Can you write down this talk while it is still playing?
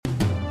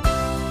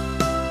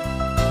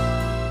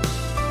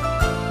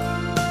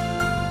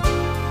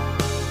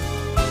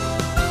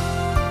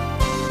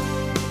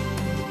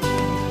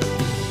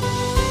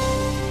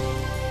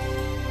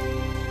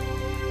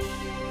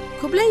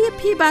Blei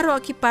pi baro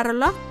ki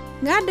paralok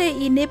ngade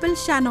enable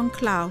shanong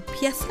cloud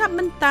piaskap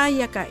mentah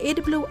ya ka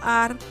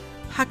AWR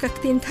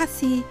hakaktin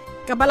kasi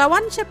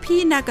kabalawan siya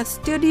pi na ka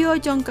studio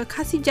jong ka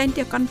kasi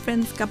Jingia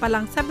conference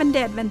kapalang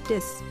 7-day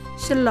Adventist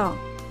Shalom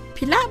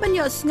pila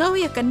banyo sngaw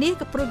ya ka ni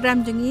ka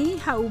program jongi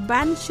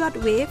hauban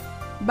shortwave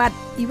but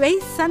iway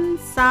san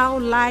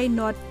sao lai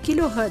not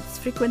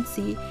kilohertz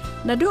frequency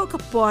nado ka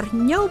por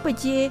nyaw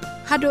baje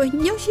hado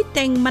nyaw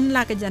shiteng man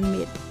la ka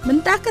janmit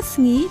mentah ka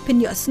sngi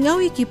penyo sngaw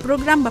ki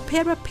program ba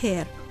per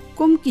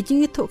kum ki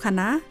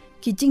jingiathuhlypa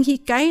ki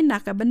jinghikai na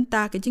ka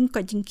benta ka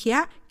jingko jingkia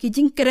ki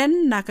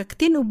jingkren na ka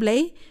ktin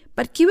Blei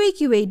pat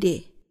kiwe de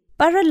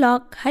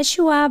paralok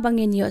hashua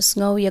bangin yo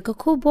sngaw ya ka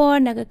kubo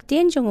na ka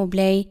ktin jong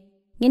Blei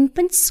ngin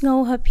pen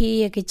sngaw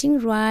happy ya ka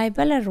jingrai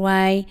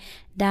balarwai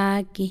da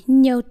ki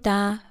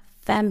nyota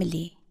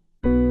family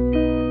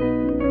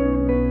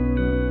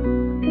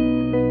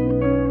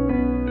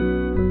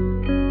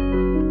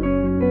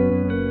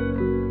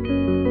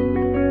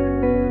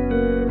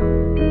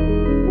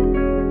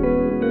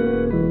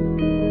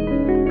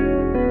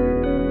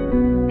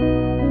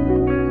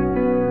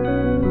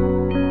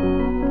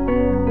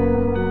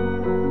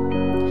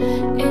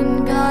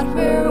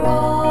We're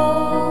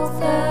all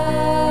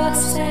the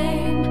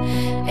same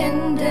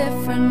in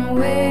different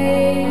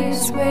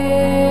ways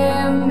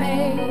we're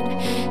made.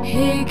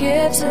 He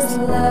gives us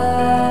love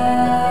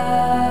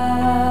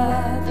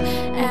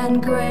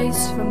and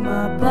grace from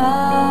above.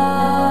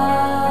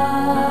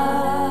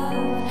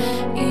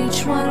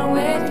 Each one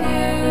with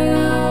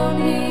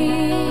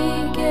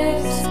unique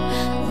gifts.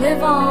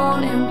 Live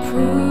on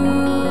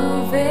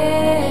improving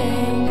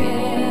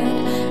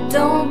it.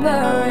 Don't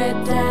bury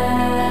it down.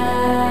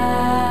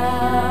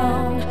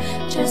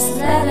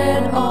 Let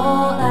it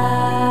all out.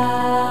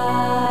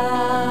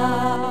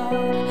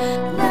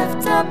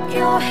 Lift up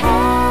your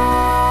head.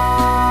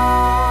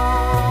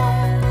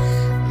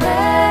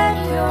 Let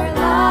your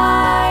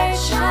light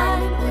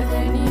shine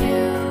within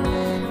you.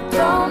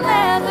 Don't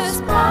let the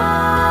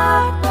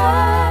spark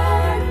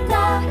burn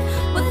out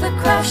with the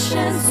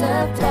questions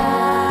of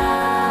doubt.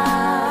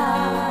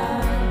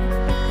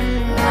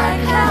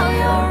 Like how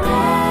your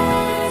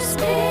race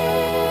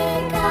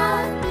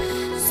begun,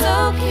 so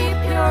keep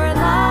your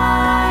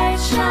light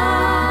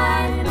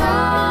shine on.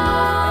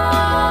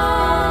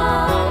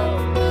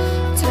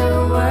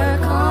 Till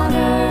work on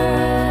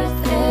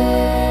earth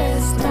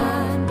is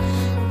done,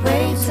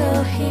 wait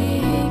till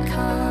he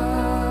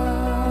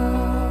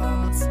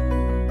comes.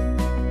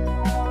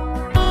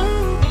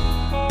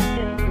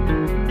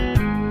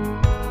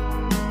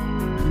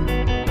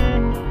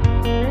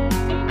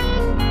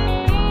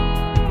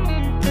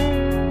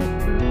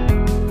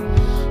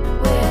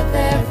 With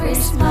every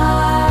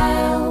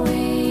smile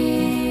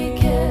we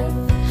give,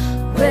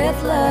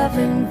 with love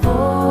and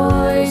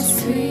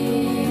voice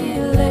we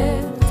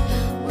lift,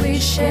 we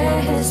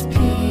share his peace,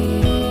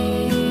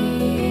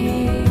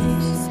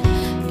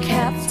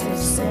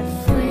 captives set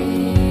free.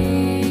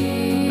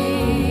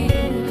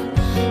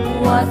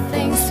 What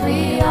things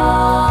we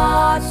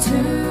ought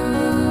to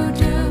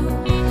do,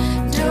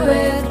 do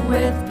it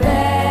with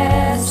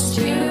best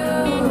you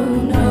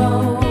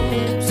know,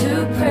 to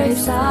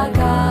praise our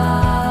God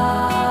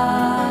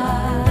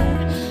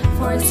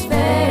for his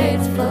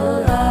faithful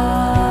love.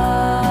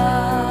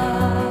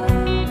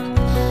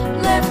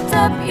 Lift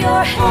up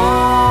your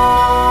head.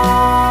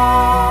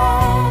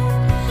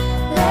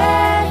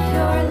 Let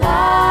your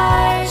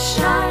light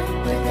shine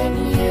within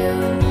you.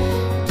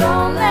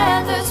 Don't let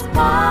the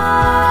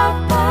spark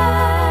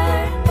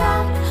burn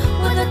out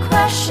with the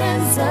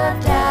questions of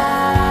doubt.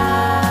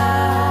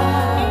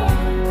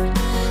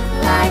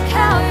 Like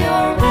how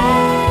your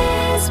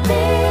race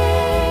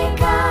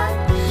begun,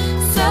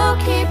 so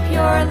keep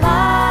your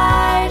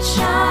light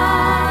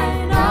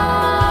shine on.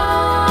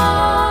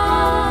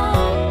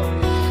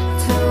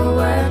 Till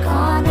work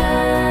on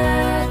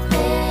earth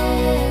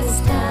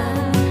is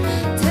done.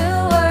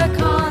 Till work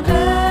on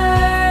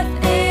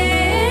earth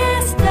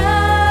is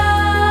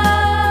done.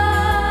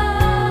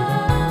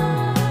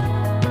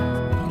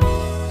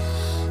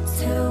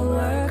 Till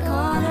work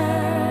on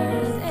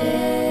earth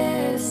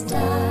is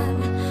done,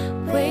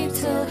 wait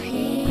till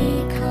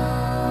he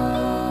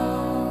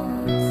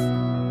comes.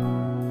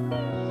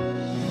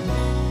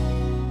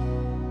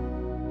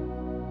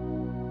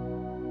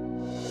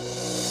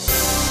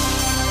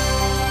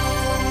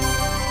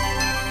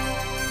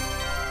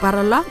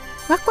 paralok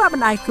ngakwa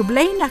banai ku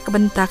Blei na ka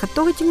benta ka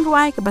to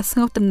jingruai ka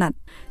basngaw tenat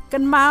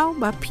kan mau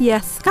ba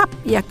piaskap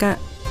ya ka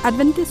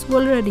Adventist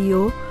World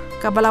Radio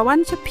ka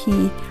balawan siya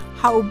pi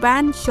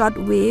hauban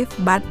shortwave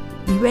but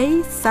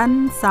iway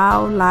san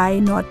sao lai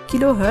not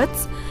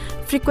kilohertz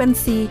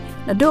frequency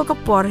na do ka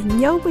por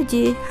nyaw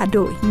baje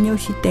hado nyaw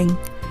shiteng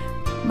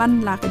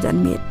man la ka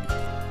janmit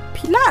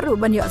pila ru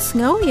banyo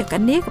sngaw ya ka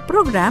ne ka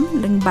program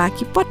leng ba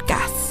ki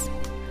podcast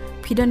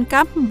pidon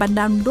kam ban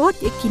download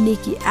ya kini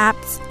ki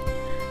apps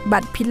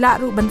bat pila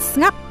ru ban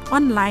snap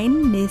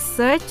online ne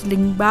search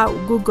link ba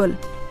Google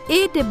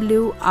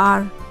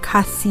AWR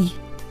kasi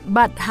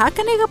bat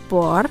hakane ka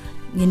por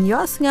ngin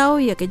yo sngaw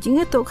ya ka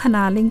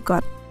jingiathuhlypa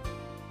lingkot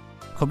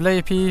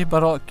Blei pi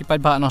barok ki pai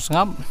ba no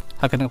sngam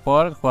hakan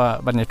por kwa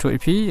ban tu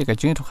pi ka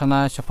jing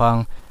thukana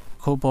chapang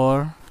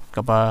khobor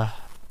ka ba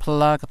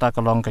phla kata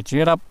kalong ka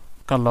jirap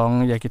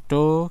kalong ya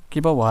kitu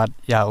ki ba wat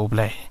ya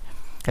Blei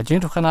ka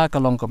jing thukana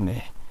kalong komni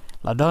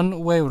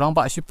ladon we rang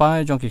ba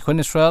sipai jong ki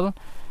khun Israel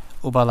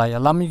ubala ya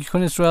lami ki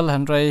khun Israel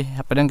handrai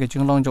hapadang ka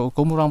jing long jo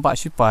kumurang ba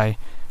sipai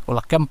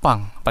ula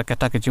kempang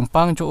pakata ke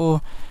jimpang jo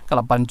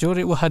kala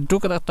banjuri u hadu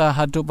kata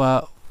hadu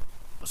ba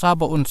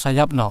sabo un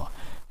sayap no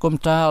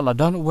kumta la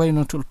don we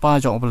no tulpa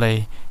jo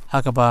Blei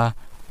hakaba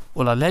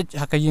ula lej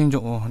hakaying jo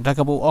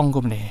dakabu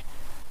ongum ni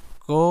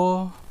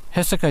ko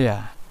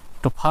hesekaya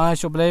to pa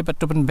jo Blei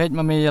patupun bej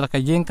mame la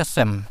kaying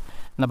kasem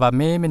na ba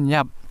me min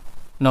yap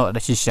no da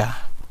shisha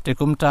te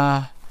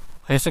kumta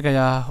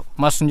hesekaya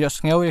masun jo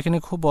sngew yakini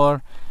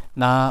khubor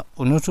na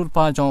unutul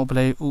pa jo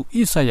Blei u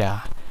isaya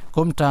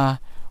kumta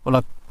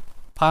ula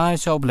pa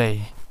jo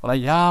Blei ula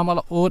ya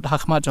mala ut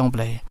hakma jo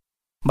Blei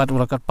bat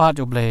ula katpa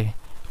jo Blei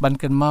ban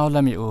ken mau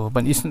lami u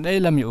ban isnei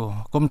lami u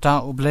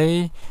kumta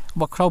Blei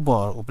bakhraw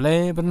bor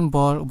Blei ban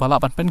bor bala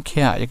ban pen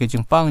khia ya ke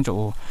jingpang jo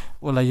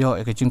ula yo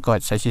ya ke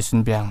jingkot sai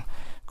sin biang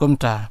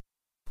kumta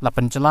la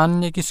panjalan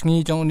ya ki sngi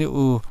jong ni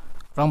u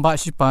rangba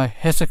sipa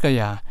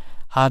hesekaya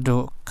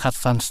hadu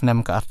khatsan snem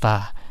ka ata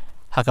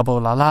hakabo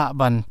lala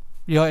ban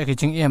yo ya ke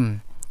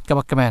jingim ka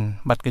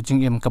bakmen bat ke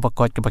jingim ka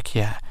bakot ka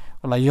bakhia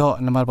ula yo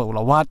namar ba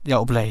ula wat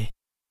ya Blei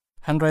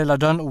handrai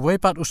ladon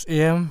wepat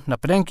syiem na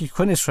prengki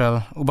khun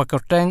Israel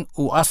ubakerteng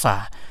u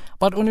asa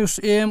pat uni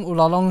syiem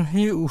ulalong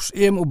hi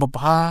syiem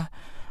ubabha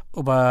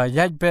uba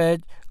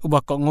yajbej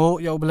uba kongo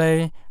ya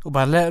Blei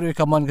uba leru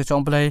kamon ke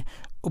chong Blei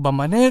uba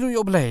maneru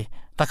ya Blei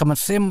takaman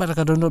sembar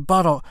ka donot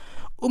baro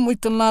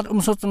umuitenat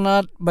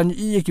umsotenat ban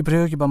i ki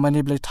briew ki ba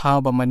mani Blei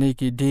thau ba mani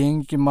ki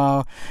ding ki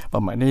ma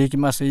ba mani ki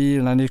masi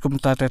nani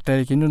kumta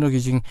tete ki nuno ki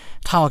jing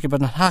thau ki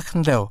ban hak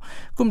ndeu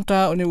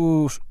kumta uni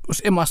u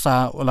syiem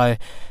asa ulai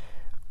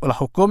ula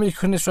hukum i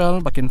khun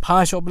Israel bakin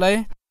pa sho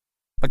Blei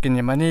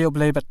bakin yamani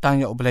Blei batang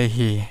ya Blei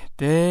hi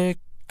te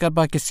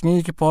karba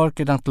kisngi ki por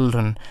ki dang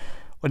tulun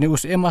uni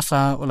syiem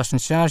asa ula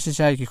sinsyar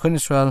sisai ki khun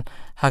Israel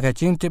haga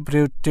jing te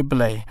briew te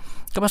Blei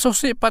kabaso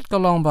si pat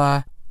kalong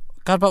ba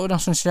karba udang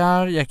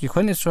sinsyar ya ki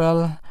khun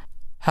Israel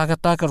haga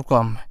ta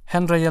karkom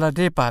henra yala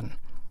depan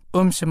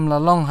sim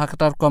lalong haga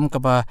ta karkom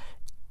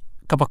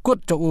kaba kut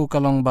jo u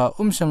kalong ba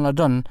sim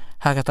ladon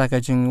haga ta ka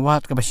jing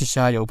wat kaba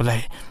sisa ya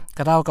Blei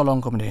kadaw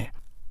kalong komne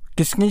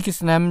kisngi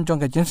kisnem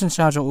jong ka jinsen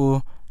sha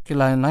jo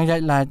kila nang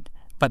yai lat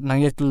pat nang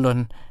yet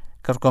lon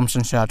karkom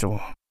sen sha jo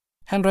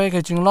henrai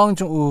ka jing long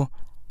jo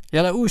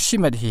yala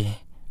shimet hi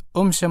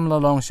sem la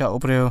long sha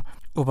ubreu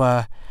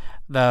uba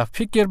da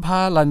fikir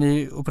bha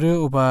lani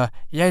ubreu uba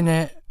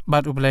yaine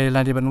bat Blei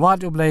lani ban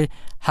wat Blei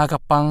ha ka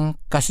pang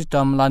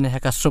kasitam lani ha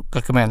ka suk ka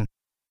kemen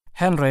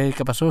henrai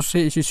ka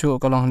basosi isisu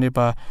kolong ni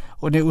ba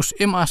uni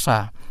syiem asa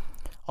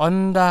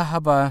onda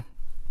haba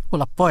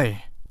ulapoi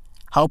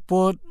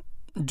hauput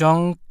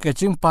jong ke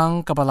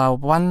jingpang kabala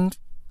wan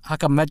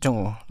haka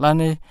metjong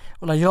lani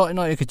ula yo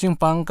no ke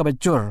jingpang ka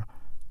bajur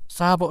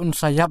sabo un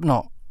sayap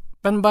no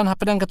penban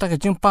hapadang kata ke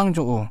jingpang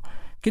jo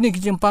kini ke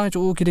jingpang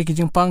jo kini ke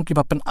jingpang ki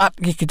ba pen at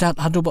ki kidat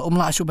hadu ba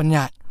umla asu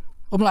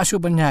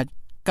banyat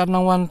karna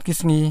wan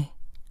kisngi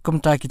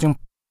kumta ki jing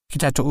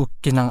kita jo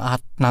kinang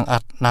at nang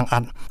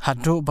at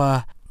hadu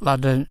ba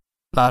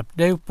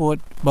lade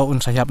put ba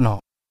un sayap no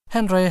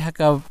henry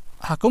haka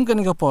hakum kan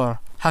gapor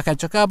haka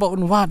jaka ba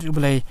un wat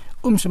Blei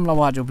sim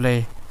lawat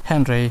Blei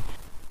henry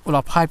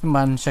ula phai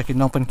man sakin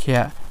nong pen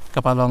khia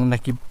kapalong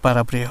naki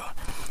para briew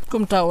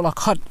kumta ula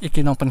khat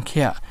ikin nong pen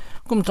khia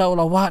kumta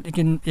ula wat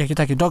ikin ya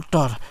kita ki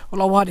doktor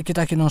ula wat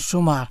kita ki nong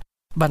sumar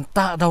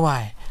banta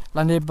dawai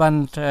lani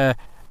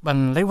ban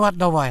lewat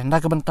dawai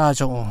nak banta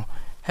jo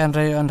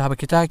henry and haba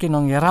kita ki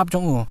nong yarap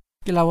jo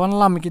kila wan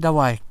lam ki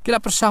dawai kila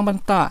persang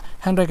banta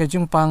henry ka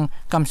jingpang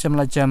kam sem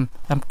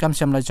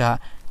laja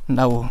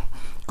nau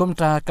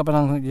kumta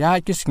kapanang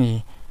ya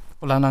kisngi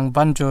ulanang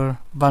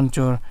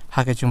banjur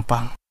hake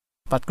jumpang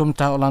pat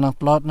kumta ulanang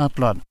plot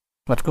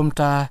pat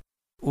kumta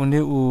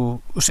uni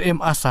syiem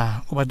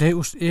asa ubade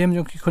syiem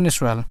yung ki khun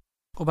Israel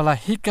ubala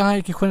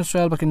hikai ki khun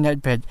Israel bakin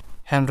nyat bed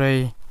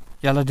henry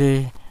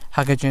yalade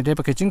hake jende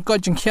bakin jingko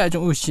jingkhia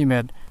jong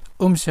shimet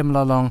sem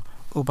lalong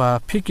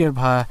uba pikir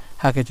bha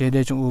hake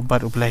jende jong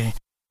ubat Blei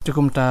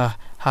tukumta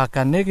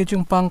hakane ki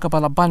jumpang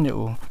kapala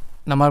banyu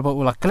namar ba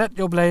ula klet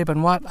yo Blei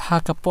banwat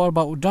ha kapor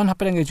ba udan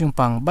hapeng ge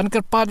jingpang ban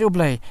kerpat yo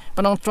Blei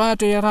panong try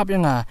to yarap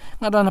yanga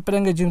ngadan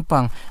hapeng ge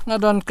jingpang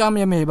ngadan kam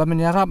yame ba men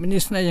yarap ni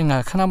isna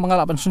yanga khana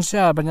mangala ban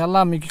sunsia ban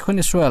yalam ki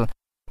khun Israel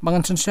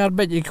bangan sunsia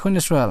be ki khun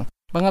Israel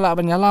bangala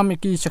ban yalam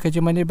ki chake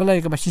jimani Blei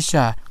ka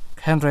basisha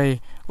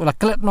henry ula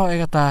klet no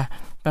egata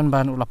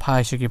ban ula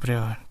phai sigi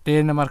breo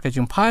te namar ka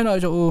jingpai no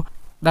jo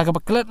da ka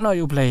ba klet no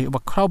yo Blei ba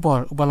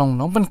crowbor ubalong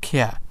no ban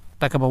khia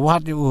da ka ba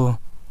wat yo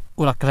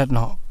ula klet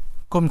no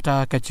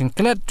kumta ka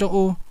jingklet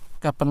jo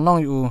ka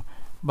panlong yu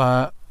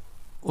ba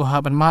uha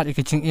ban mat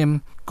ke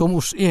jingim kum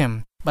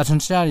syiem ba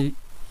sansari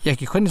ya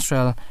ki khun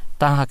Israel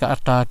tang ha ka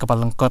arta ka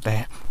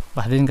balangkote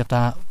bahdin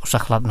kata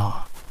usaklat no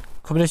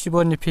khobre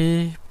sibon ni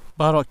phi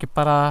baro ki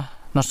para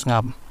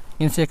nosngam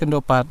inse kendo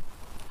pat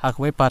hak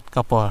we pat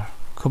kapor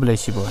khublei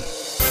sibon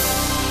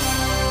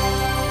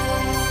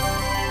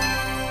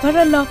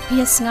Paralog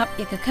pias ngap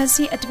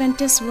yakakasi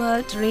Adventist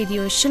World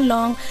Radio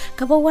Shillong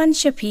kabawan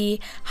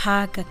shapi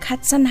ha ka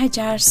khatsan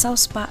hajar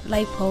sauspa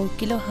laipo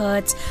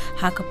kilohertz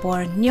ha kapor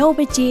nyo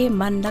beje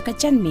man laka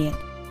janmet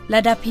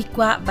lada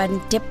pikwa ban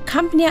tip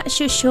company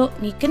shusho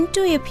ni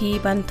kentu yapi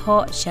ban tho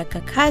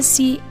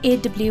shakakasi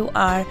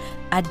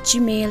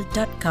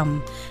awr@gmail.com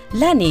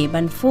lani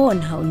ban phone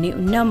hau ni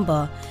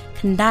number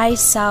khandai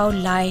sao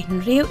lai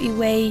rew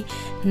iway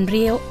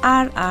rew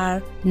rr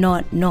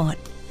not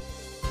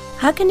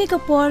Hakani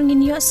kapor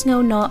ngin yo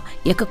snow no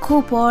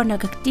yakakupor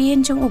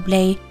nagaktiin jong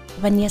Blei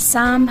banya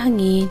sam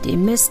hangi de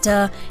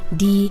Mr.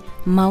 D.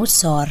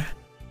 Mausor.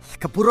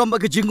 Kapuram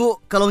bagajingo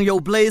kalong yo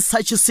Blei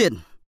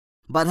saichusin.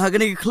 Ban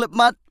hagani clip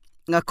mat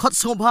nga khot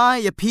songba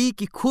ya pi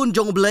ki khun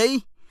jong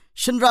Blei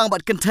shinrang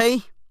bat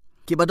kantai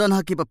ki badon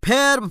haki pa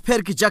per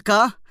ki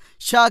jaka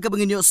sha ka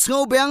bangin yo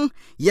snow bang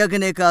ya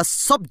gane ka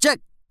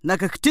subject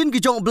nakaktin ki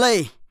jong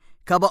Blei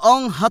kaba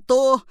ong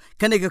hato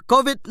kaneka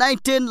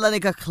Covid-19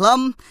 laneka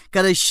khlam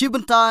kada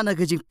shibynta na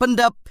ka jing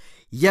pyndep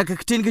ya ka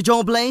ktin ka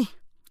jong Blei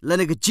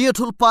laneka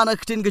jingiathuhlypa na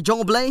ktin ka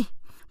jong Blei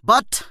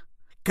but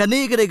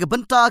kani ka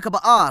banta ka ba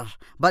ar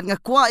but nga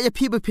kwa ya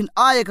phi bepin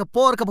aya ka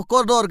por ka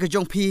corridor ka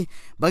jong phi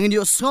bangin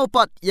yo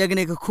snowpat ya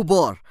gane ka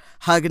khubor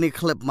ha gane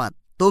clip mat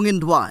tongin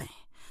dwai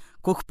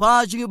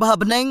kokpa jing ba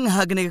beneng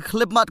ha gane ka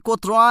clip mat ko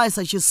try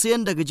sa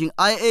shin da ka jing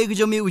ia ka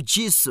jomi u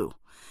jisu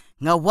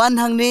nga wan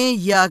hang ni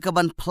ya ka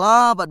ban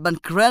pla bat ban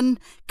kren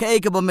ka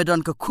e ka ba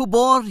medon ka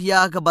khubor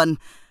ya ka ban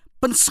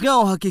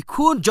pensngau ha ki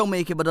khun jong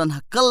me ke badon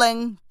ha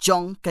kaleng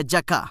jong ka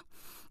jaka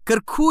ker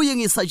khu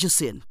yang isa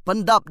jusin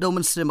pandap do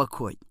men sema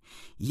khoi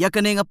ya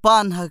ka ne nga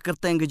pan ha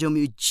kerteng ka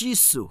jomi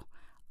jisu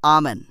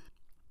amen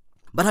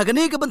bar ha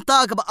gani ka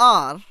banta ka ba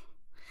ar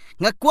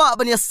nga kwa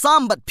ban ya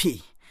sambat phi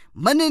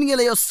manin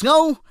ngele yo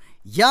snau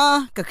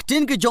ya ka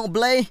ktin ka jong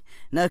Blei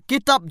na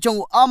kitab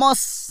jong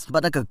Amos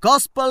bad ka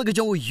gospel ka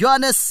jong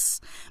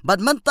Yohanes bad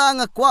manta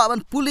nga kwa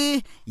ban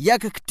puli ya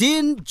ka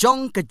ktin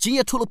jong ka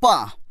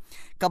jingiathuhlypa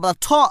ka ba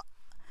tho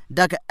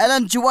da ka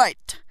Ellen G.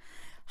 White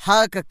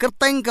ha ka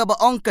kerteng ka ba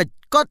ong ka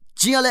kot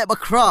jingialeh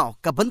bakhraw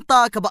ka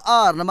banta ka ba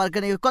ar na mar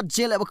ka ni kot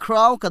jingialeh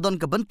bakhraw ka don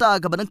ka banta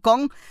ka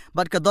banangkong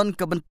bad ka don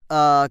ka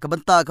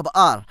banta ka ba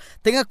ar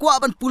tenga kwa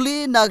ban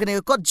puli na ka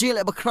ni kot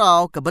jingialeh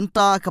bakhraw ka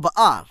banta ka ba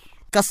ar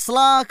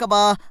kasla ka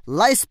ba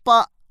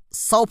laispa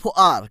saupo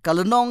ar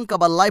kalenong ka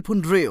ba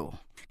laipun briew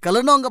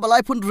kalenong ka ba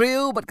laipun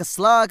briew bat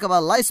kasla ka ba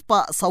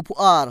laispa saupo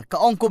ar ka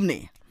ongkum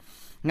ni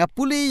nga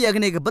puli ya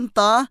gane ka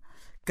banta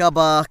ka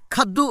ba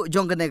khadu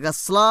jong gane ka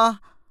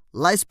sla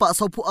laispa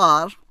saupo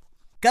ar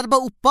kad ba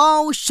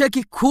upau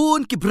shaki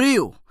khun ki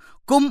briew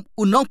kum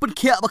unong pen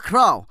khia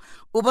bakhraw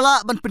ubala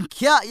ban pen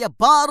khia ya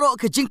baro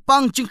ka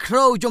jingpang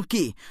jingkhrow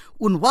jongki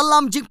un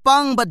walam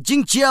jingpang ba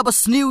jingjia ba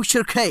snew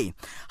shirkei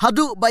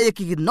hadu ba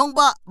yaki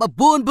nongba ba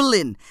bun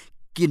belin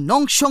ki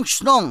nongshong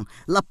shnong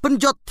la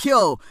penjot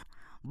thio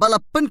bala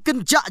penken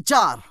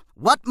jajar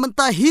wat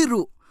menta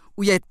hiru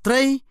uyai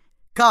trei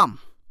kam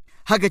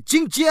haga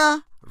jingjia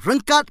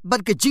rengkat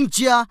bad ke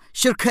jingjia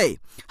shirkei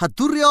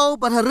haturio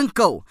bad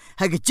ryngkew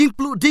haga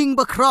jingplu ding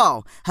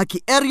bakhraw haki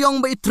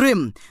eryong ba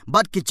itrim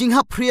bad ke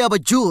jinghap pria ba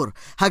jur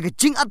haga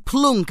jingat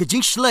plung ke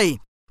jingshlei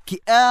ki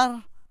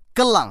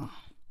kelang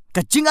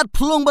ka jingat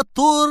plung ba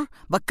tur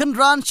ba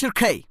kenran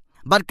shirkei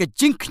bad ke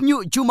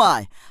jingknyu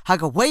jumai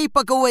haga wei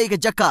pa ka wei ka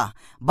jaka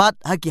bad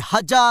haki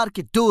hajar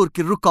ki dur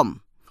ki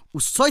rukom u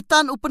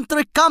Soitan upen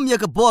trekam ya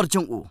ka bor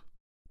jong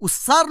u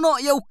sarno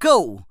ya u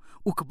kau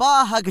ukba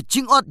haga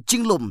jingot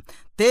jinglum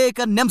te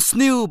ka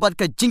nemsniew bad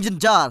ka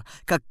jingjar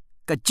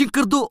ka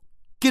jingkerdu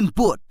kin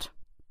put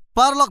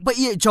parlok ba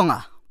ie jonga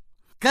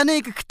kane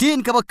ka ktin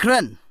ka ba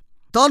kren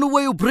ton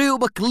wei u briew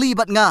ba kli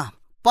bat nga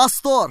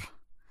pastor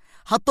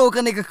hato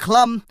kane ka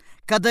khlam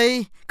kadei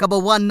ka ba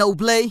wan na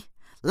Blei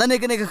lane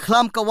kane ka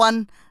khlam ka wan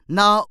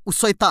na u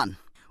Soitan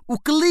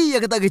ukli ya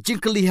ka ta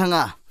jingkli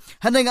hanga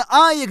hanenga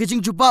ai ka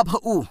jingjubab ha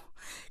u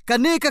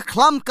kane ka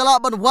khlam kala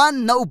ban wan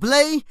na u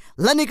Blei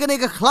lane kane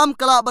ka khlam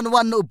kala ban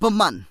wan na u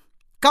Baman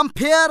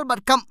compare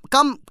but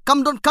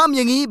kam don kam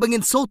yangi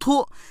bangin so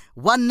thu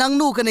wan nang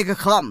nu kane ka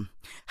khlam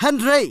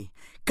hanrei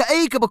ka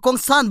ei ka ba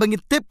kongsan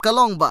bangin tip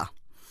kalong ba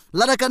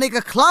lada kane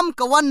ka khlam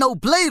ka wan na u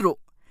Blei ro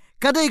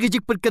kadai ka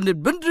jikpet kan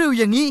bendriu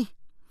yangi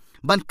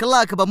ban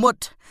kala ka ba mot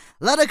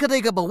lada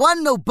kadai ka ba wan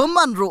na u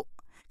Baman ro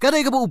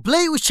kadai ka ba u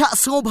Blei u cha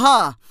sngobha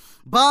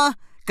ba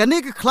kane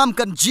ka khlam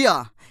kan jia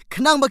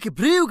khnang ba ki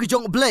briew ki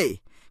jong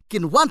Blei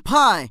kin wan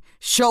pai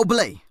show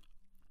Blei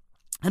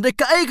ande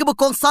ka ai ka ba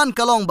kongsan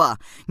kalong ba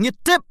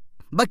ngitip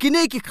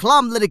bakine ki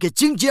khlam le ke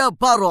jingjia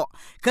baro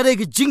kare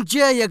ki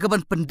jingjia ya ka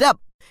ban pyndep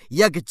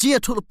ya ka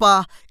jingiathuhlypa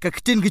ka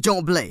ktin ki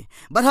jong Blei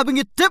but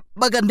having it tip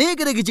baga ne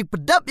kare ki jing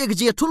pyndep ya ka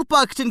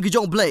jingiathuhlypa ktin ki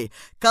jong Blei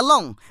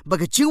kalong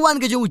baga jingwan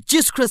ka jong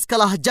Jesus Christ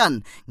kala hajan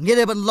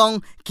ngere ban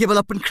long ke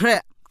bala pen kre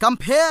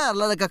compare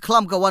la ka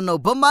khlam ka wan no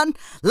Baman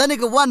la ne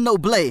ka wan no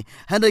Blei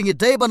handing it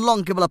day ban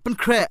long ke bala pen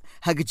kre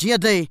ha ka jingia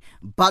day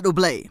bad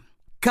Blei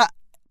ka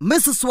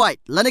Mrs.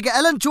 White lani ka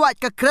Ellen White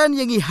ka kren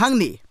yang I hang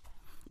ni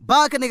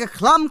ba ka ni ka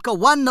khlam ka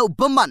wan na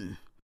ubaman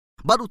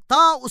baru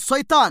ta u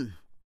Soitan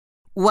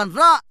wan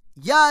ra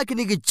ya ka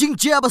ni ka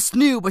jingjia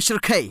basniw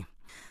bashirkai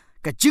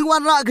ka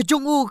jingwan ra ka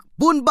jung u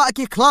bun ba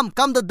ki khlam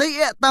kam da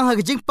dai tang ha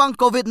ka jingpang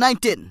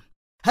Covid-19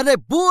 hanai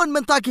bun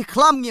menta ki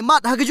khlam ngi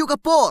mat ha ka ju ka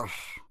por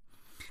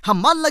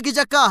haman lagi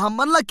jaka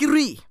haman lagi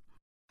ri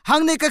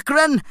hang ni ka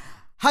kren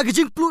ha ka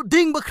jing plu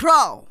ding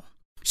bakhraw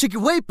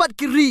shiki wei pat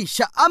ki ri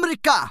sha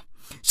Amerika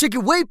shiki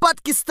wei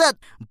pat ki stat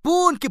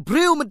bun ki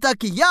briew menta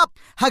ki yap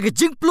ha ka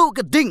jing plu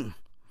ka ding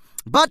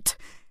but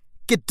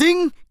ki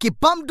ding ki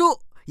bamdu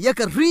ya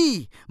ka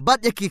ri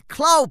but ya ki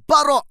klaw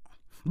baro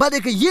but ya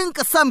ka ying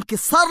ka sam ki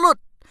sarlut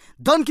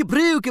don ki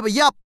briew ki ba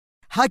yap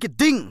ha ka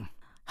ding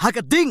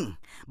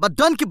but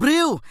don ki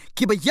briew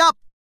ki ba yap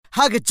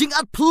ha ka jing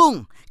at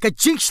plung ka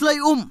jing shlai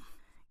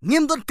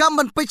ngim don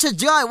kamban pecha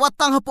jai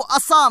watang hapo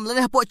Assam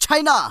lane hapo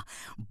China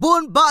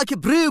bun ba ki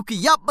briew ki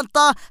yap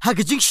menta ha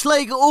ka jing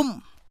shlai ga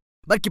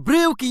ba ki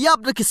briew ki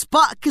yap da ki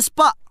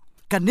spa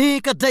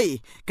kane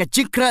kadei ka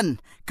jingkran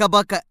ka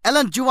ba ka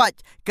Ellen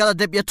White ka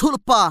deb ya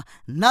thulpa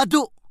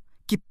nadu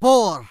ki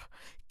por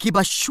ki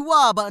ba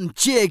shwa ba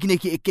nche gine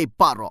ki ke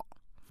paro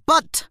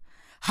but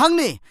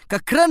hangni ka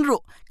kranru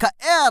ka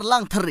air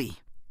lang thari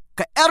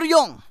ka air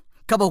yong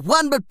ka ba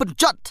wan ban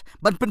penjat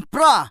ban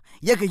penpra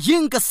ya ka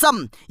ying ka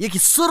sam ya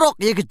ki surok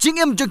ya ka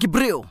jingem jong ki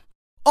briew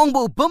ong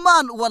bo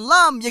baman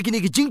walam ya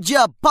gine ki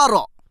jingjia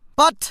paro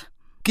but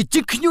ki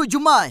jingknyu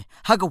jumai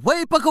ha ka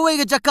wei pa ka wei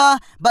ga jaka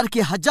bar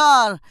ki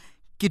hajar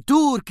ki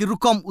dur ki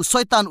rukom u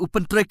Soitan u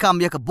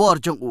pentrekam ya ka bor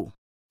jong u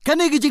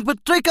kane ki jing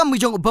pentrekam mi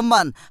jong u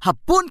baman ha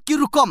pun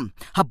ki rukom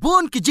ha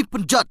bun ki jing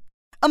penjat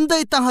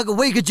amdai tang ha ka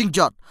wei ga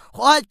jingjot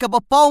hoai ka ba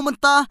pau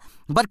menta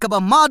bar ka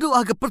ba madu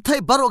ha ka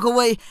perthai baro ka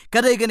wei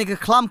kare ga ni ka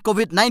khlam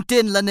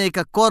Covid-19 lane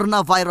ka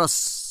coronavirus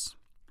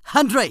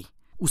handrai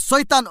u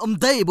Soitan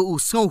dai bu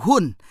u sngo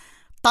hun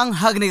tang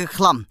ha ni ka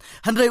khlam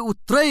handrai u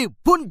trei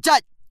pun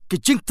jat ki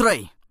jing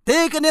trei te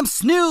ka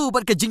nemsniew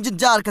bar ka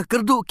jingjar ka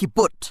kerdu ki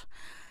put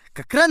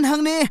ka kran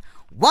hang ni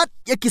wat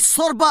ya ki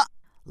sorba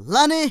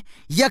lane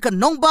ya ka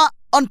nongba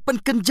on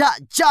pen kenja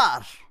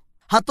jar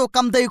hato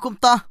kam dai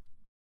kumta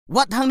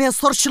wat hang ni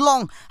sor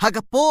shlong ha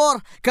ka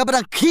por ka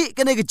barang khi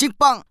ka ne ka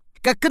jingpang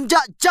ka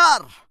kenja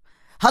jar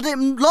hade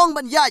long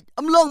ban yai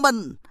long ban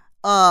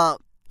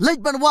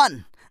late ban wan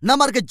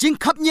namar ka jing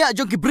khapnya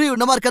jong ki briew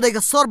namar ka dai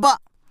ka sorba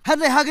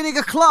hade hagani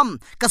ka khlam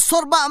ka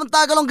sorba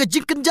amta ka long ka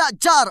jing kenja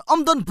jar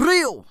don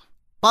briew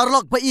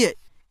parlok ba ie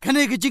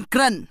kane ka jing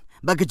kran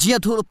ba ka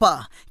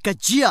jingiathuhlypa ka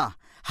jia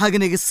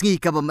hagani ka sngi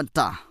ka ba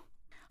menta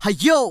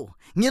hayo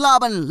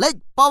ngilaban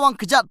late pawang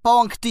kejat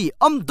pawang kti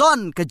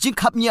don ka jing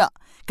khapnya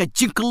ka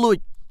jing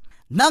kluj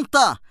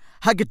nangta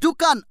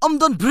hagitukan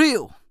don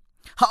briew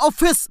ha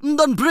office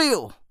don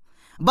briew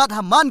bat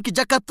haman ki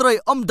jakatroy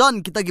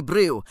don kita ki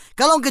briew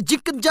kalong ka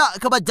jing kenja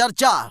ka ba jar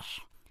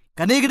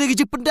kane ka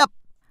jing pyndep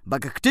ba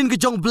ka ktin ka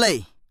jong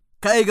Blei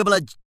ka e ka bala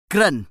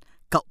kran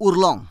ka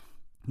urlong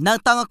nang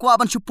tanga kwa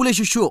ban supule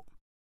shushu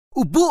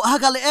ubu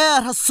hagal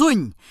air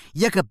hasuny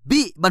ya ka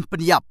bi ban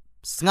penyap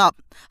sngap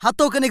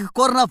hato kane ka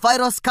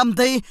coronavirus kam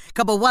dei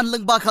ka ba wan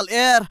leng ba khal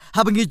air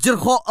habangi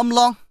jirkho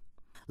amlong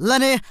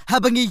lane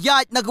habangi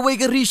yat na ka wei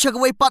ka risha ka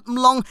wei pat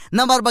amlong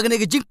namar ba kane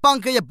ka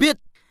jingpang ka ya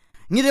bit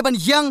ngire ban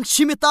yang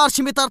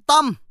shimitar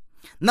tam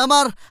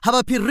namar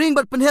haba pi ring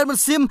bat penher man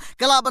sim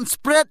kalaban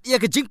spread ya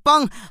ka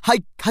jingpang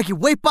hai ki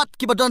wei pat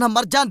ki badon ha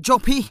marjan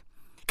jongpi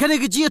kane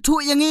ka jia thu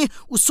yangi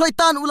u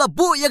Soitan ula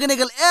bu ya kane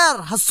gal air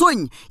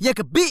hasuny ya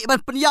ka bi ban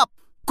penyap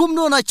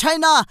kumno na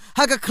China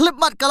ha ka clip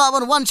mat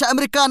kalaban wan sha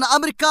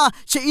Amerika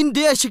sha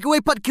India shi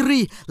wei pat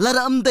kiri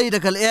lara amdai da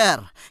gal air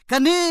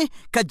kane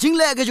ka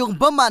jingle ga jong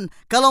baman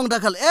kalong da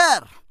gal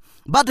air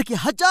bad ki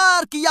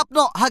hajar ki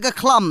yapno ha ka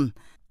khlam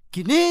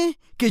kini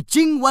ke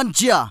jing wan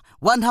jia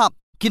wan hap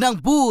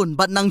kinang bun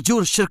bat nang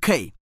jur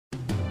shirkai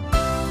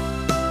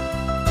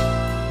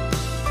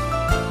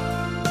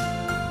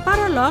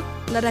paralok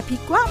lada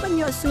pikwa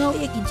banyo sungaw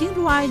e ki jing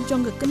ruai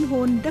jong ga kan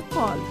hon da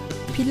kol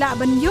pila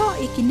banyo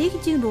e ki ne ki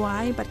jing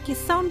ruai bat ki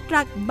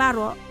soundtrack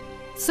baro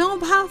song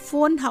bha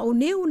phone ha u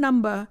new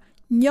number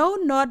nyo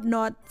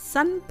not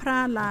san pra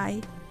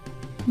lai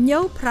nyo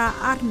pra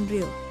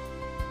arnrio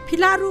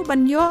pila ru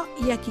banyo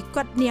ya ki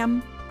kot niam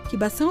ki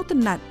ba song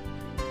tunat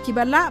ki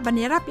bala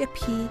banirap ya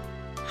phi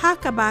ha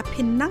ka ba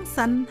phin nang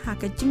san ha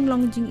ka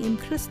jinglong jing im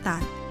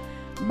kristan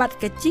bat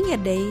ka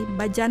jingialeh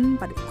bajan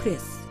bat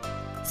kris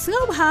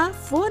sngau ha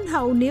phone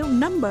ha new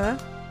number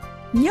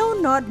nyo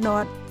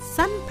not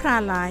san pra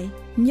lai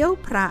nyo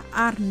pra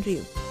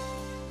arnriu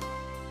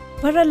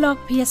Paralog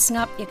PS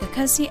ngap ya ka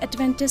kasi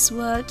Adventist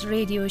World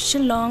Radio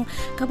Shillong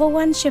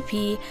kabawan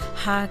shapi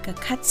ha ka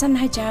khatsan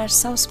hajar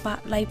sauspa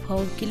laipho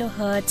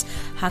kilohertz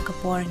ha ka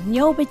por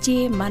nyo beje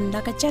man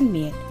la ka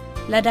chanme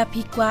lada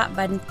pikwa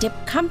ban tip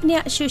company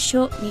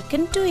shusho ni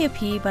kentu ya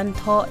pi ban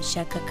tho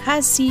shaka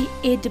kasi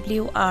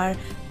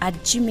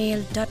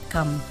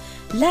awr@gmail.com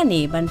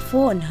lani ban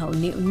phone ha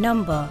ni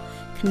number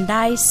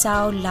khandai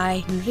sao lai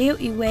real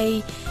iway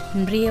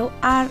real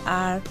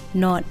rr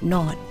not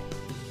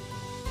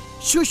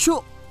shushu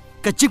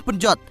ka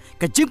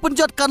jing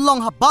penjot kan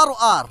long ha baru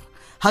ar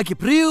ha ki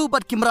briew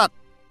bat ki mrat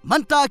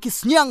manta ki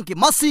snyang ki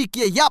masi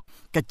ki yap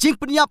ka jing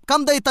penyap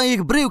kam dai tang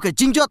ik briew ka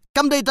jingjot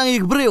kam dai tang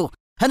ik briew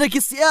hana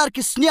ki siar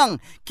ki snyang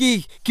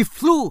ki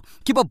flu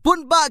ki ba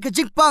bun ba ka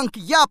jing pang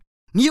ki yap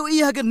niu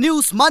I ha ka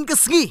news man ka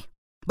sngi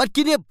bat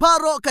kini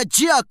baro ka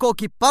jia ko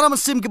ki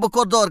paramsim ki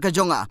bokordor ka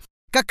jonga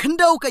ka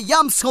khendau ka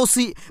yam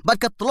sosi bat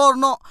ka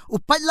tlorno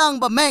upailang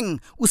ba meng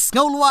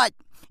usngawlwat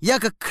ya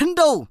ka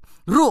khendau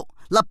ru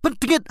la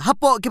pentingit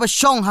hapo ki ba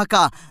shong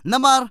haka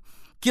namar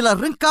kila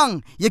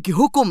rengkang ya ki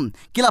hukum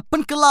kila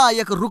penkela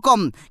ya ki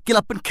rukom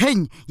kila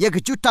penkhen ya ki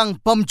jutang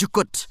pom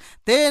jukut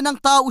te nang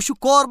ta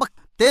usukor bak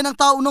te nang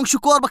ta unong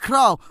syukor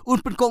bakhraw un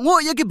pen ko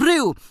ngo ya ki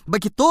briew ba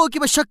ki to ki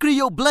ba shakri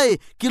yo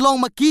Blei ki long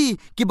maki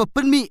ki ba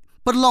penmi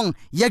perlong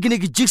ya gini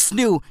ki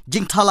jingialeh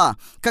jingthala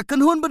ka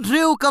kanhun ben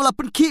ryngkew ka la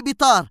penki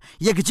bitar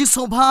ya ki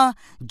jingsobha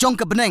jong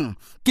ka beneng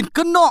kin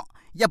kenno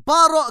ya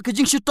baro ka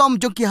jingshitom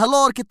jong ki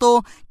halor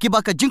kito ki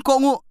ba ka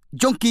jingkongu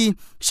jong ki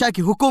sha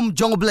ki hukum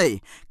jong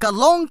Blei ka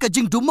long ka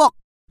jing dumok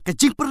ka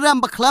jing program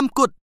ba khlam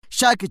kut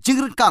sha ki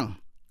jing ryngkang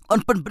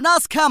on pen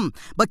benas kham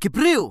ba ki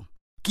briew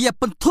ki ya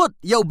penthut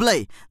ya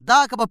Blei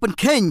da ka ba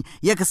penkhen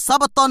ya ka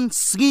sabaton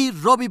sngi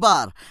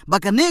robibar ba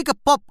ka ne ka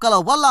pop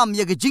kala walam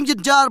ya ki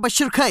jingjar ba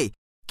shirkai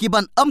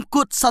kiban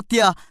amkut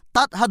satya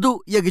tat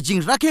hadu ya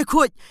jing rakhe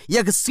khoj ya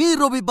si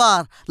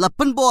robibar la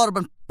penbor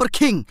ban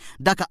perking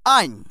daka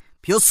ain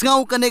pio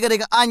sngau ka nega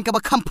ain ka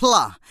ba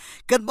khampla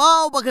kan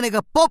bau ba ka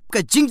nega pop ka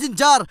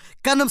jingjar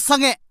kanam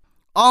sange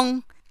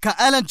ong ka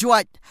alan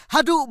juat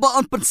hadu ba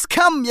on pen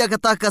scam ya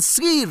kata ka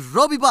si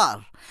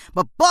robibar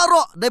ba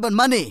paro de ban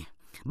mani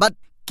but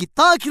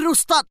kita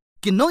kirustat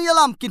kinong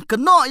yalam kin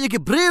keno ye ki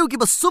briew ki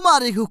ba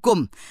sumari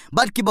hukum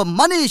bat ki ba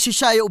mani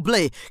shishayo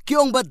Blei ki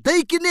ong ba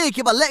dai kini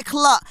ki ba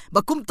lekhla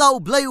ba kumta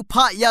Blei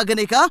upha ya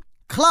gane ka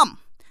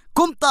khlam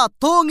kumta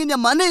tongin ya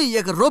mani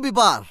ye ka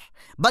robibar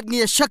bat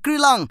ngi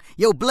shakri lang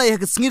yo Blei ha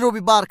ka sngi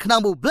robibar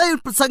khnang bu Blei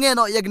persange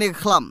no ye gane ka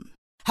khlam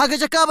ha ka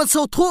jakaban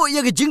so thu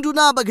ye ka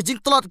jingduna ba ka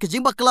jingtlot ka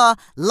jingbakla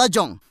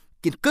lajong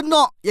kin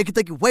keno ye ki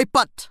ta ki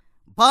waipat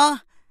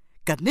ba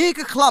ka ne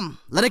ka khlam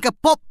lane ka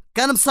pop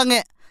kanam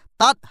sange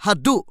tat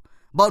hadu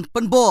baun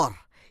penbor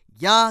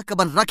ya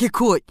kaban rakhe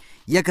khoj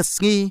ya ka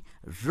sngi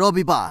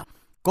robibar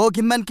ko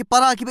ki man ki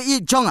para ki be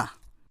jonga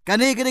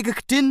kane ka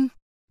ktin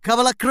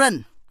kabala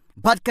kran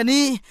bat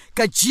kani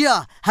ka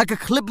jia ha ka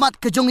khlipmat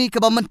ka jongi ka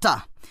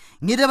bamanta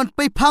ngide ban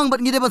pe phang bat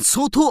ngide ban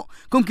sothu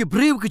kum ki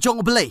briew ki jong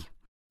Blei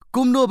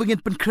kum no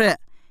bengin penkre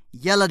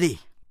yaladi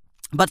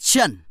bat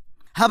chan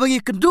habangi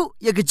kendu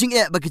ya ka jing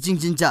ba ka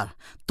jinjar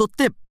to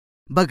tip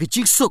ba ka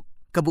jing suk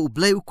ka bu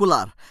Blei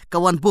ukular ka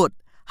wan bot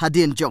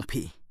hadin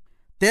jongpi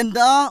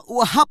tenda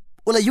wahap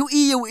ula yu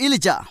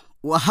ilija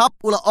wahap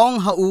ula ong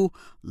hau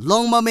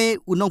long mame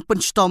unong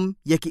penstom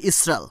yaki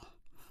Israel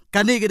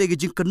kane gede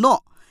jing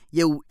keno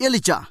yu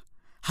ilija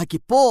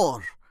haki por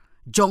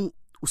jong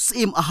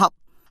usim ahap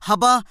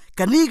haba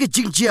kane ge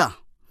jingjia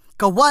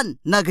kawan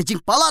na ge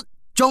jing palat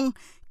jong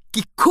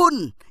ki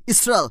khun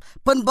Israel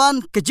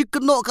penban ke jing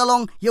keno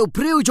kalong yu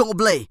briew jong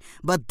Blei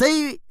ba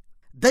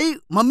dai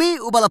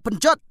mame ubala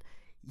penjat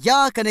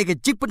ya kane ge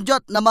jing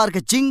penjat namar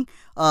ge jing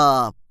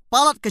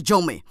palat ka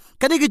jome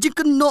kani ke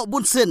jiken no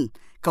bunsen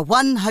ka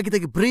wan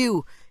hagita ke briew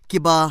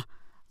kiba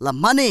la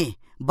mane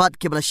bat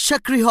kibla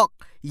shakri hok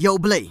yo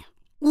Blei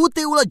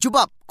ute ula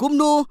jubab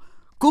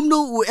kumno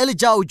u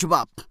elijau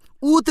jubab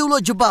ute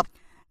ula jubab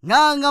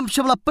nga ngam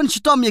shamla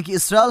penshitom ye ki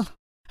Israel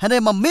hane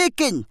ma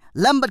making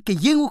lambat ke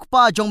yinguk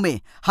pa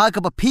jongme ha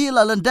ka ba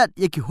phila landat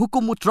ye ki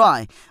hukum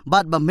utrai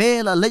bat ba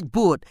mela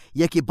lejbut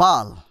ye ki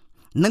bal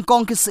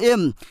nangkong ki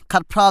syiem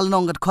khat pral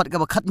nong gat khot ka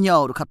ba khat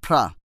nyaw khat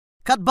pra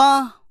khat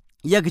ba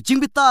ya ke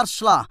jingbitar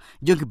shla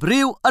jong ke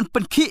briew an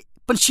penki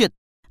penshit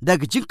da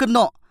ke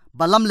jingkeno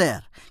ba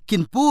lamler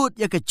kin put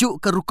ya ke chu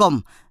ka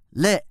rukom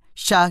le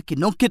sha ki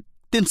nongkit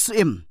tin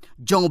syiem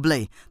jong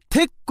Blei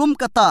thik kum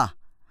kata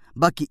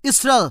baki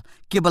Israel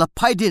ke bala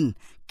phaidin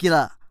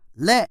kila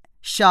le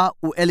sha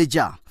u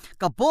elija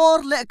ka bor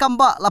le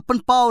kamba la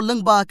penpau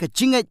lengba ke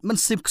jinget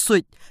mensim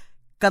ksuit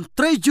kan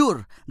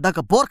trejur da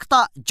ka bor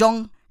kata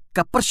jong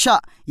ka persha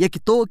ya ki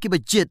to ki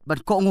bajit ban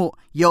kongo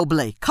yo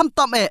Blei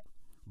khamtam e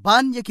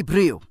ban ya ki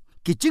briew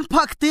ki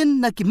jingpak tin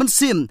na ki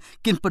mensim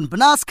kin pen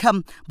benas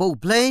kham bo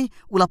Blei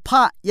ula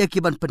pha ya ki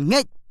ban pen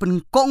ngai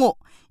pen kongo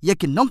ya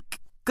ki nong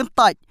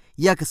kentai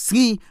ya ki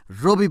sngi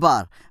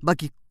robibar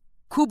baki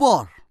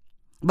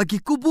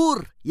kubur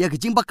ya ki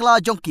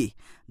jingbakla jongki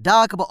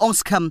da ka ba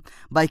ongs kham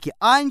bai ki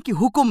ain ki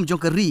hukum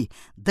jongkari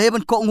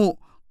deban kongo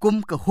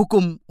kum ka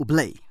hukum u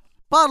Blei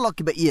parlo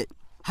ki ba ie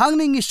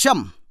hangning ni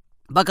sham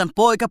bakan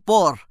poi ka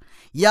por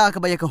ya ka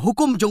ba ya ka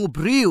hukum jong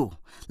briew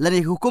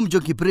lani hukum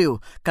jong ki briew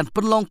kan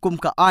penlong kum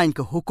ka ain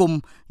ka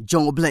hukum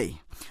jong Blei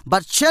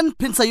bat chen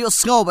pin sayo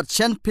sngo bat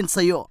chen pin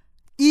sayo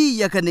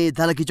I ya ka ne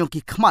dalagi jong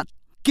ki khmat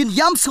kin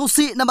yam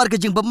sosi namar ka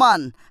jing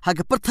baman ha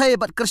ka perthai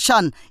bat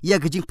kershan ya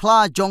ka jing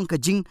pla jong ka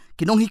jing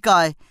kinong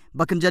hikai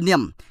bakan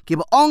janiam ki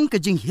ba ong ka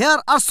jing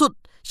her arsut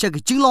sha ka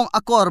jinglong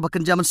akor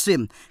bakan jaman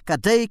sim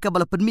kadei ka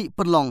bala penmi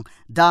penlong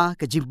da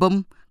ka jing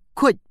bam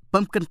khoj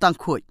bam kentang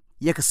khoj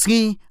ya ka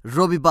sngi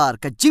robibar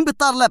ka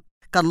jingbitar lep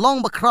kan long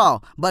bakhraw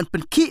ban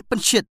pen ki pen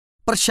shit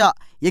persha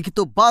ya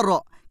kitu baro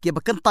ke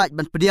bakantaj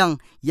ban pediang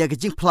ya ka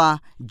jingpla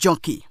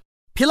jonki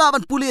phila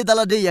ban puli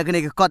dalade ya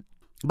gane ka kot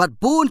bat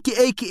bun ki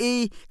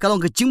e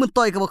kalong ka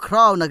jingmentoi ka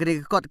bakhraw na gane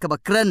ka kot ka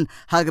bakren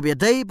ha ga be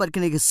dai bat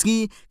kene ka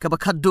sngi ka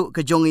bakhaddu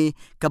ka jongi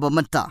ka ba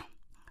manta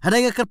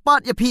hananga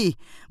karpat ya phi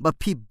ba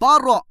phi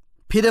baro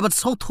phi de bat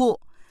songtho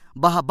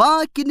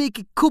bahaba kini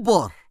ki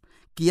kubor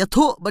ki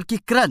yatho bat ki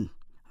kran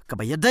ka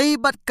ba yadai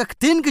bat ka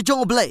tin ka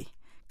jong blei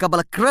ka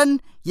bala kran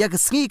ya ka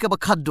sngi ka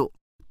bakhaddu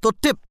to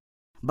tip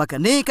ba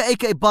ka ne ka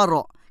e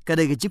baro ka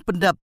de ka jing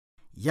pyndep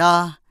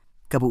ya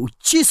ka bu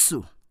uchisu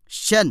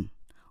shen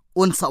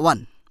un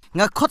sawan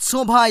nga khot so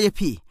bha ye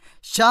phi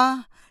sha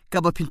ka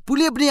ba phin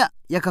puli bnia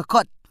ya ka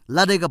khot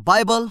la de ka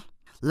bible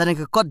la de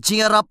ka khot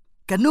jingarap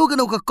ka nu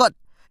ka khot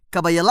ka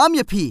ba yalam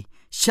ye phi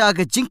sha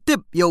ka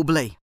jingtip yo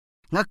blei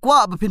nga kwa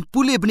ba phin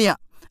puli bnia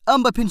am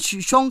ba phin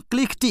shong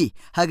klikti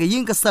ha ga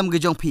ying ka sam ga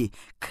jong phi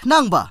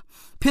khnang ba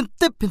phin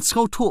tip phin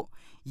sngau thu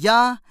ya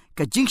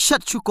ka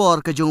jingshat chukor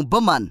ka jong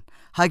baman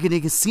ha gi ne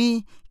ki si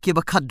ki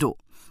ba khaddo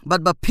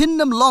bat ba phin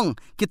nam long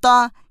kita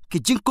ki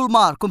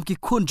jingkulmar kum ki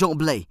khun jong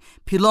blei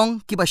philong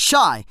ki ba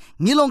shai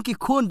ngilong ki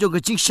khun jong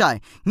ga jingshai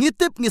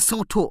ngitip ngi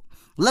song thu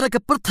lara ka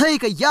perthai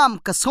ka yam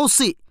ka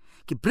sosi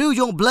ki briew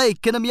jong blei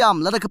kinam yam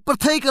lara ka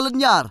perthai ka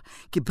lanyar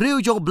ki briew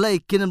jong blei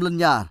kinam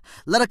lanyar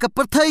lara ka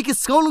perthai ki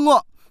sngolngo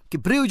ki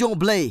briew jong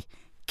blei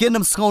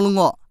kinam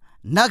sngolngo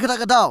nagra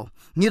ka daw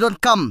ngiron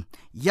kam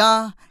ya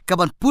ka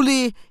ban puli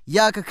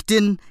ya ka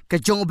ktin ka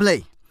jong blei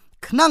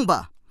khnang ba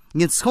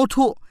ngin song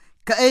thu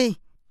ka e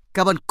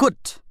ka ban kut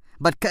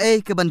bat ka e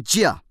ka ban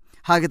jia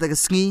hagita ka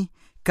sngi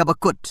ka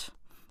bakut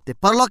te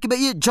parlo ki ba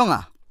i jonga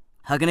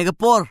hagane ka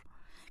por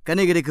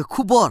kane gere ka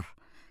khubor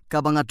ka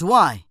banga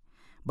tuai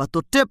ba to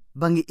tep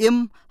bangi im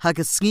ha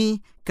ka sngi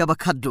ka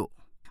bakhaddu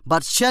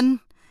bat shen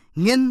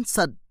ngin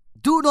sa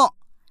du no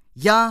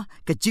ya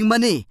ka jing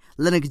mani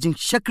lane ka jing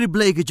shakri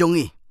blei ka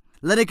jongi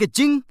lane ka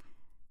jing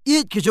i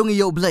ka jongi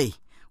yo blei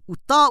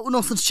uta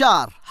unong san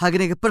shar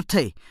hagane ka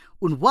perthai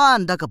un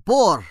wan da ka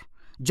bor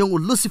jong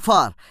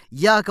lucifer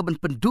ya ka ban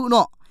pendu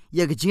no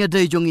ya ga jinga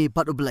dai jongi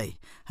pat blei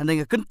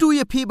hananga kentu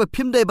ya phi ba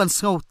phim dai ban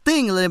sngau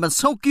ting le ban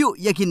sngau kyu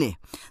ya kini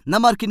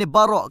namar kini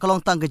baro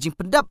kalong tang ga jing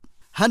pyndep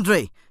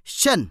 100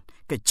 shen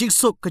ka jing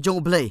suk ka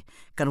jong blei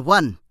kan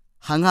wan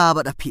hanga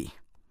ba da phi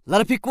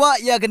lar phi kwa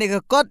ya ga ne ka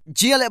kot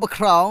jingialeh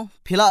bakhraw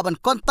phila ban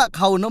contact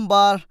hau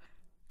number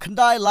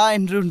khandai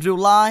line ru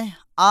lai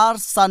ar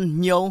san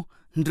nyo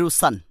ndru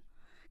san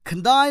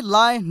khandai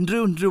line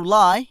ru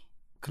lai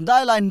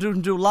khandai line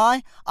ru lai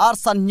ar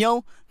san nyo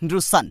ndru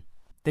san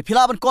te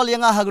philaban kol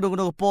yanga hagdo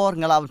no por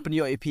ngalaban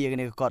pnyo epi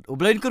yagane kot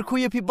ublain kur khu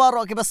epi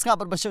baro ke basnga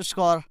par basho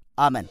skor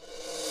amen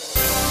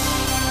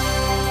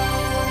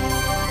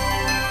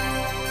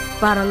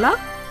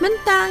Paralog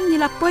mentang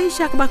nila poi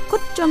syak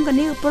bakut jong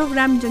kane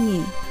program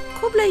jongi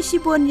kublai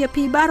shibon ya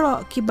pi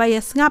baro ki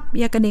bayas ngap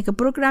ya kane ke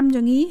program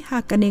jongi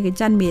ha kane ke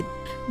janmit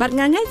bat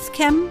ngangai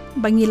scam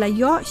bangila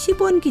yo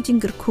shibon ki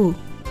jingger khu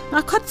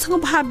ngakot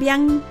sngop ha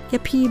byang ya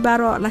pi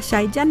baro la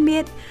shai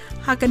janmit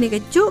hakane ka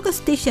ju ka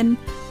station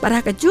bara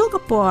ka ju ka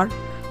por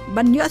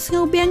ban yo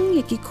sngau beng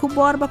ye ki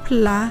khubor ba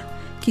phla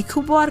ki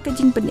khubor ka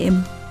jing pen em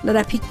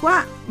la phikwa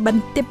ban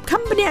tip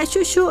company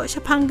shu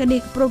shapang kane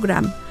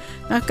program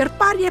ngakar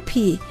par ya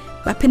phi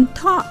ba phin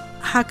tho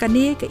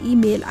hakane ka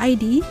email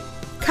id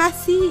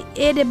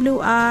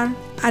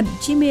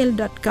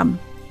khasiawr@gmail.com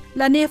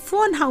la ne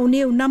phone hau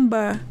new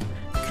number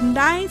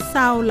khandai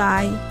sao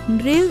lai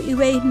rew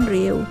iwei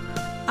rew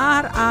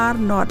rr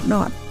not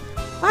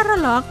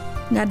paralog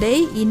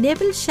ngadei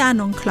enable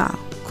shanong klau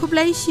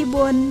kublai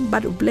shibon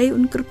bad ublai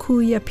unkur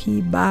khu ya phi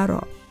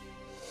baro